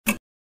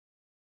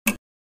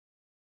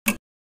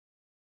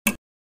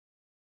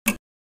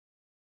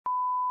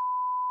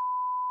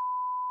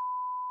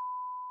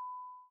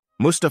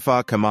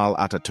Mustafa Kemal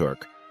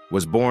Atatürk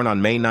was born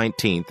on May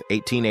 19,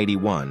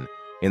 1881,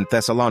 in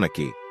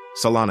Thessaloniki,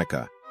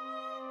 Salonica.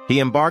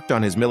 He embarked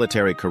on his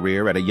military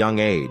career at a young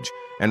age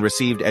and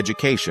received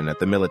education at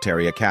the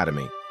military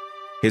academy.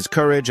 His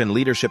courage and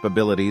leadership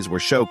abilities were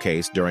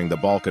showcased during the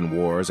Balkan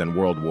Wars and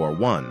World War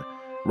I,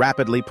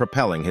 rapidly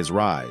propelling his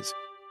rise.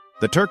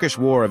 The Turkish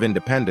War of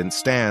Independence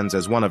stands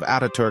as one of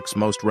Atatürk's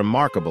most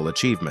remarkable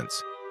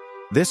achievements.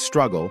 This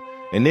struggle,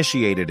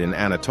 initiated in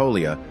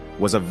Anatolia,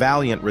 was a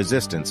valiant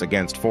resistance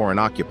against foreign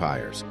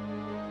occupiers.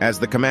 As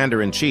the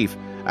commander-in-chief,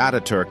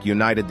 Atatürk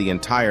united the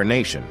entire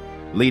nation,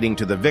 leading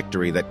to the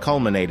victory that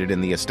culminated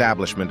in the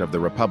establishment of the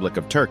Republic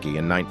of Turkey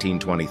in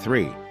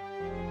 1923.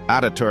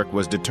 Atatürk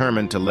was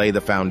determined to lay the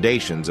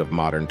foundations of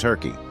modern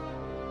Turkey.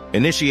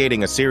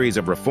 Initiating a series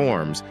of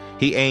reforms,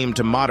 he aimed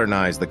to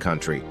modernize the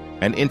country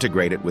and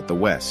integrate it with the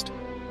West.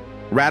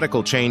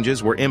 Radical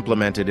changes were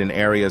implemented in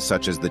areas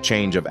such as the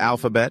change of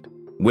alphabet,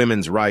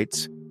 women's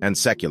rights, and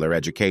secular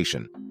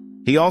education.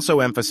 He also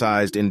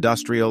emphasized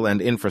industrial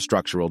and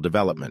infrastructural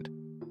development.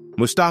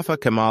 Mustafa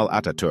Kemal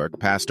Atatürk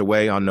passed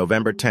away on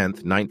November 10,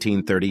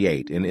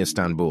 1938, in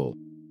Istanbul.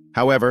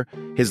 However,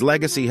 his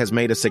legacy has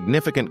made a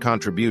significant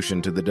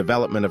contribution to the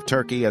development of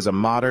Turkey as a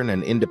modern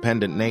and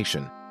independent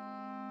nation.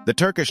 The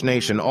Turkish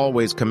nation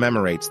always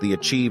commemorates the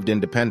achieved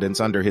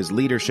independence under his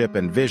leadership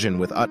and vision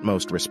with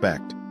utmost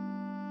respect.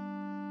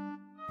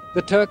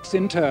 The Turks,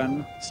 in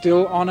turn,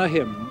 still honor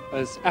him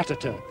as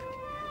Atatürk,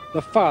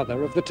 the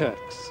father of the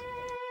Turks.